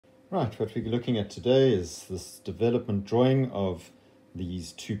Right, what we're looking at today is this development drawing of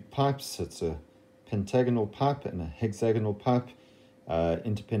these two pipes. It's a pentagonal pipe and a hexagonal pipe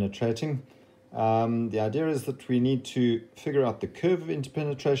interpenetrating. The idea is that we need to figure out the curve of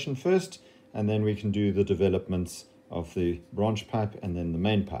interpenetration first, and then we can do the developments of the branch pipe and then the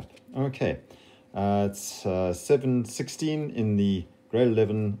main pipe. Okay, it's 7:16 in the grade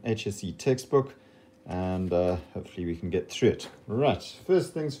 11 HSE textbook, and hopefully we can get through it. Right,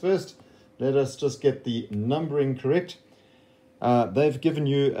 first things first, let us just get the numbering correct. They've given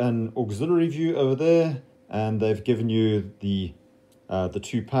you an auxiliary view over there, and they've given you the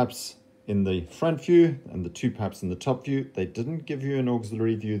two pipes in the front view and the two pipes in the top view. They didn't give you an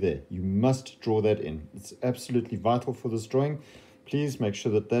auxiliary view there. You must draw that in. It's absolutely vital for this drawing. Please make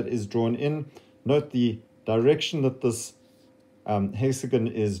sure that that is drawn in. Note the direction that this hexagon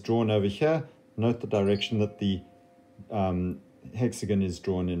is drawn over here. Note the direction that the hexagon is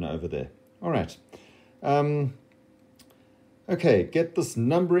drawn in over there. All right. Okay, get this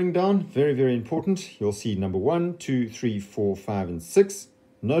numbering down. Very, very important. You'll see number 1, 2, 3, 4, 5, and 6.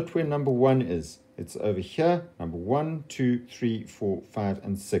 Note where number 1 is. It's over here. Number 1, 2, 3, 4, 5,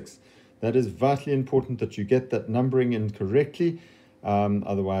 and 6. That is vitally important that you get that numbering in correctly.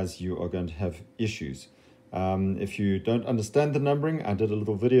 Otherwise, you are going to have issues. If you don't understand the numbering, I did a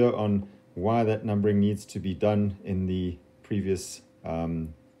little video on why that numbering needs to be done in the previous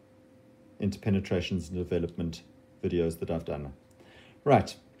interpenetrations and development videos that I've done.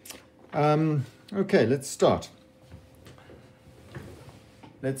 Right. Okay, let's start.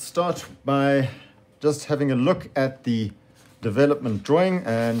 Let's start by just having a look at the development drawing,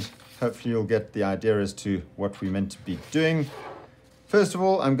 and hopefully you'll get the idea as to what we're meant to be doing. First of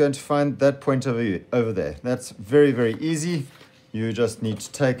all, I'm going to find that point over there. That's very, very easy. You just need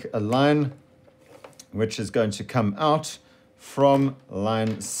to take a line which is going to come out from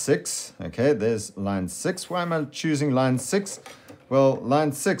line 6. Okay, there's line 6. Why am I choosing line 6? Well,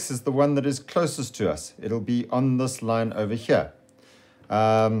 line 6 is the one that is closest to us. It'll be on this line over here.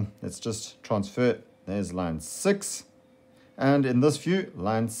 Let's just transfer. There's line 6. And in this view,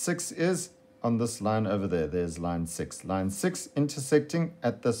 line 6 is on this line over there. There's line 6. Line 6 intersecting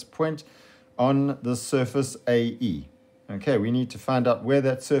at this point on the surface AE. Okay, we need to find out where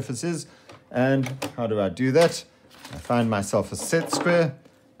that surface is. And how do I do that? I find myself a set square,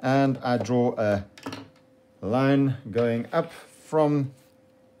 and I draw a line going up from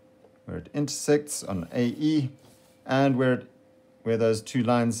where it intersects on AE, and where those two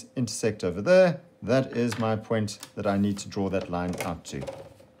lines intersect over there. That is my point that I need to draw that line out to.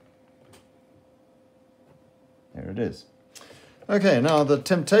 There it is. Okay, now the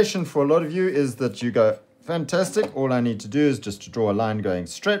temptation for a lot of you is that you go, fantastic, all I need to do is just to draw a line going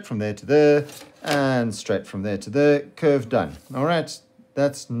straight from there to there and straight from there to there, curve done. All right,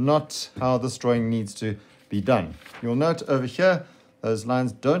 that's not how this drawing needs to be done. You'll note over here, those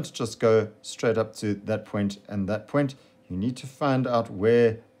lines don't just go straight up to that point and that point. You need to find out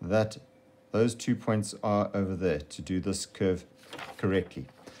where those 2 points are over there to do this curve correctly.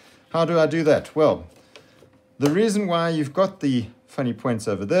 How do I do that? Well, the reason why you've got the funny points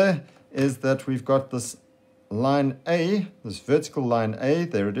over there is that we've got this line A, this vertical line A,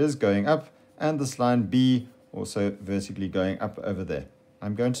 there it is going up, and this line B also vertically going up over there.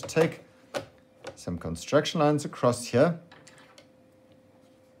 I'm going to take some construction lines across here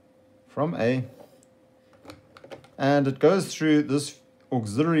from A, and it goes through this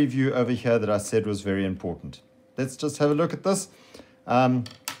auxiliary view over here that I said was very important. Let's just have a look at this. I'm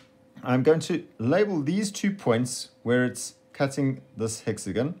going to label these 2 points where it's cutting this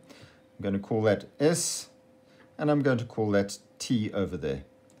hexagon. I'm going to call that S, and I'm going to call that T over there.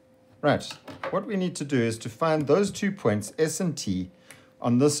 Right, what we need to do is to find those 2 points, S and T,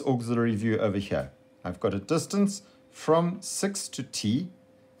 on this auxiliary view over here. I've got a distance from 6 to T,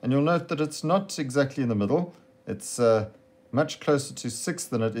 and you'll note that it's not exactly in the middle. It's much closer to 6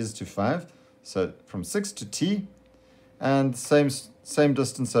 than it is to 5. So from 6 to T, and same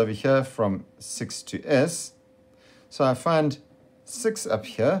distance over here from 6 to S. So I find 6 up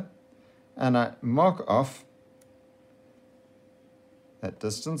here, and I mark off that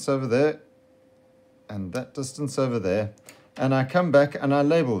distance over there and that distance over there, and I come back and I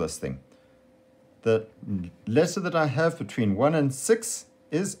label this thing. The letter that I have between 1 and 6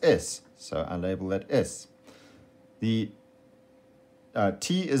 is S, so I label that S. The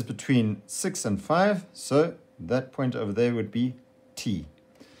T is between 6 and 5, so that point over there would be T.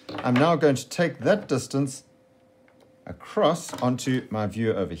 I'm now going to take that distance across onto my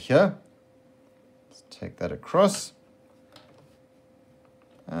view over here. Let's take that across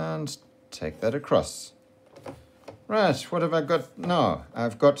and take that across. Right, what have I got now?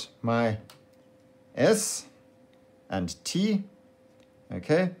 I've got my S and T.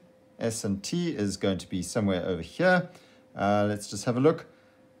 Okay, S and T is going to be somewhere over here. Let's just have a look.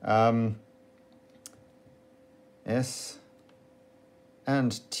 S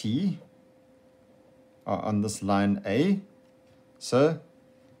and T are on this line A. So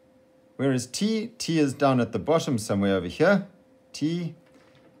where is T? T is down at the bottom somewhere over here. T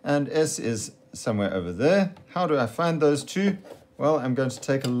and S is somewhere over there. How do I find those two? Well, I'm going to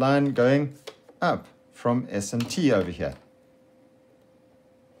take a line going up from S and T over here.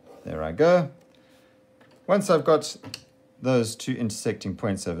 There I go. Once I've got those two intersecting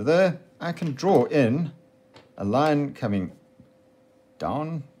points over there, I can draw in a line coming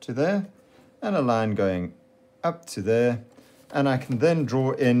down to there and a line going up to there, and I can then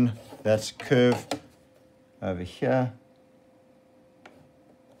draw in that curve over here,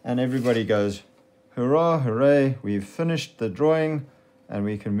 and everybody goes, hurrah, hooray, we've finished the drawing and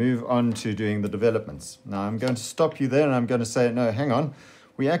we can move on to doing the developments. Now I'm going to stop you there and I'm going to say, no, hang on,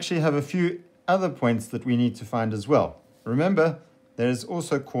 we actually have a few other points that we need to find as well. Remember, there is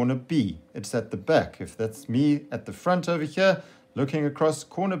also corner B. It's at the back. If that's me at the front over here, looking across,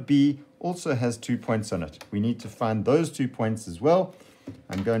 corner B also has 2 points on it. We need to find those 2 points as well.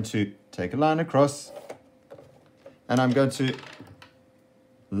 I'm going to take a line across and I'm going to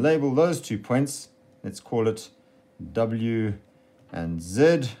label those 2 points. Let's call it W and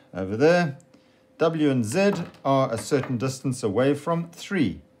Z over there. W and Z are a certain distance away from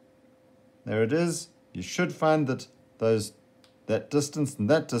 3. There it is. You should find that that distance and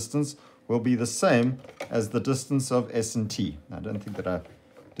that distance will be the same as the distance of S and T. I don't think that I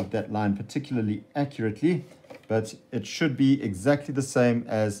did that line particularly accurately, but it should be exactly the same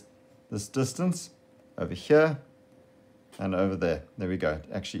as this distance over here and over there. There we go. It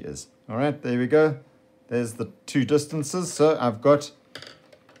actually is. All right, there we go. There's the 2 distances. So I've got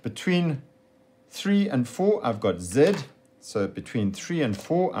between 3 and 4, I've got Z. So between 3 and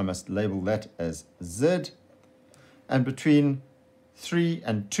 4, I must label that as Z. And between 3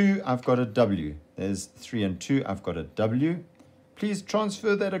 and 2, I've got a W. There's 3 and 2, I've got a W. Please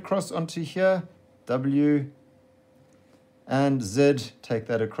transfer that across onto here. W and Z, take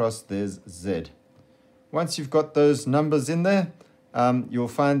that across, there's Z. Once you've got those numbers in there, you'll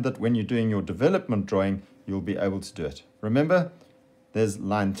find that when you're doing your development drawing, you'll be able to do it. Remember, there's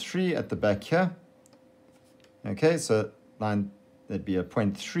line 3 at the back here. Okay, so there'd be a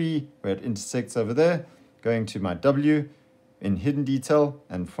point 3 where it intersects over there, going to my W in hidden detail,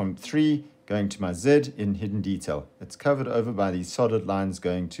 and from 3 going to my Z in hidden detail. It's covered over by these solid lines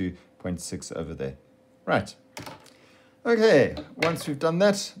going to point 6 over there. Right. Okay, once we've done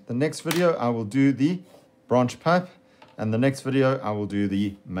that, the next video I will do the branch pipe, and the next video I will do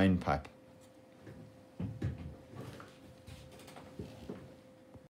the main pipe.